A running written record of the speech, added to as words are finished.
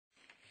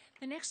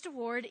The next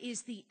award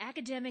is the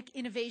Academic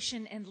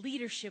Innovation and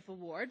Leadership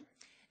Award.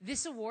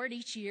 This award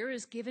each year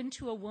is given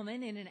to a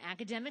woman in an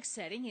academic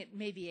setting, it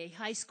may be a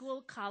high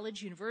school,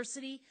 college,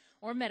 university,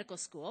 or medical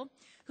school,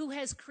 who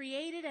has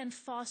created and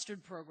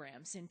fostered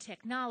programs in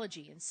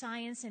technology, in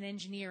science and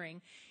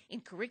engineering,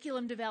 in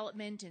curriculum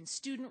development, in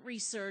student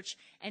research,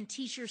 and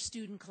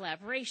teacher-student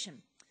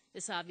collaboration.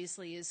 This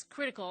obviously is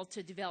critical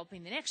to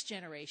developing the next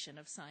generation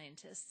of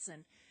scientists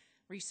and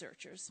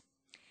researchers.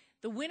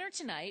 The winner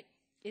tonight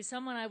is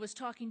someone I was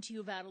talking to you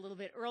about a little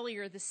bit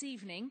earlier this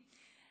evening.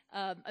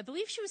 I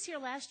believe she was here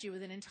last year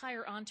with an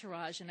entire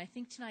entourage, and I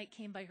think tonight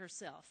came by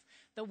herself.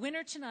 The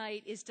winner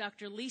tonight is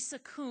Dr. Liisa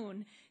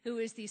Kuhn, who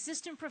is the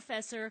assistant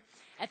professor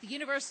at the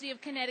University of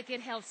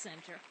Connecticut Health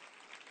Center.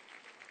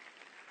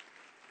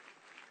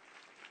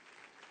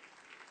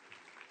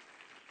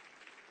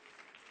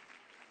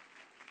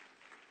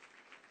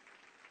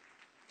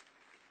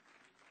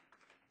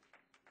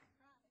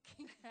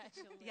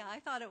 Congratulations. Yeah, I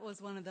thought it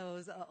was one of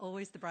those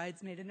always the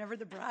bridesmaid and never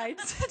the bride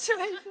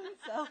situations.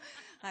 So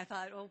I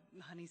thought, oh,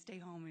 honey, stay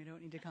home. You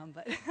don't need to come.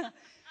 But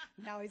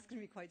now he's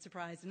going to be quite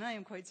surprised, and I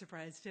am quite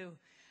surprised, too.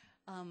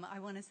 I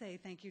want to say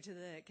thank you to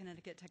the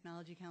Connecticut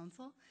Technology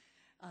Council.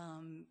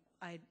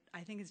 I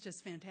think it's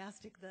just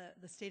fantastic.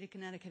 The state of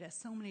Connecticut has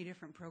so many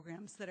different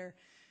programs that are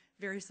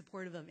very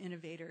supportive of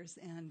innovators,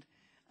 and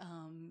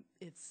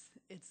it's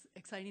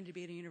exciting to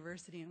be at a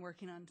university and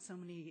working on so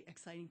many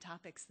exciting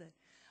topics that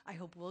I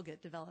hope will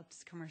get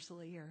developed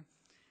commercially. Or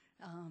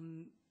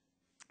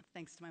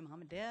thanks to my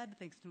mom and dad,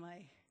 thanks to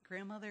my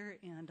grandmother,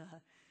 and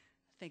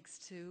thanks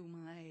to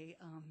my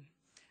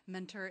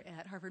mentor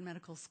at Harvard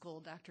Medical School,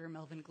 Dr.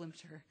 Melvin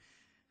Glimcher,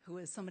 who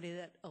is somebody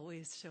that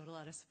always showed a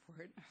lot of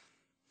support.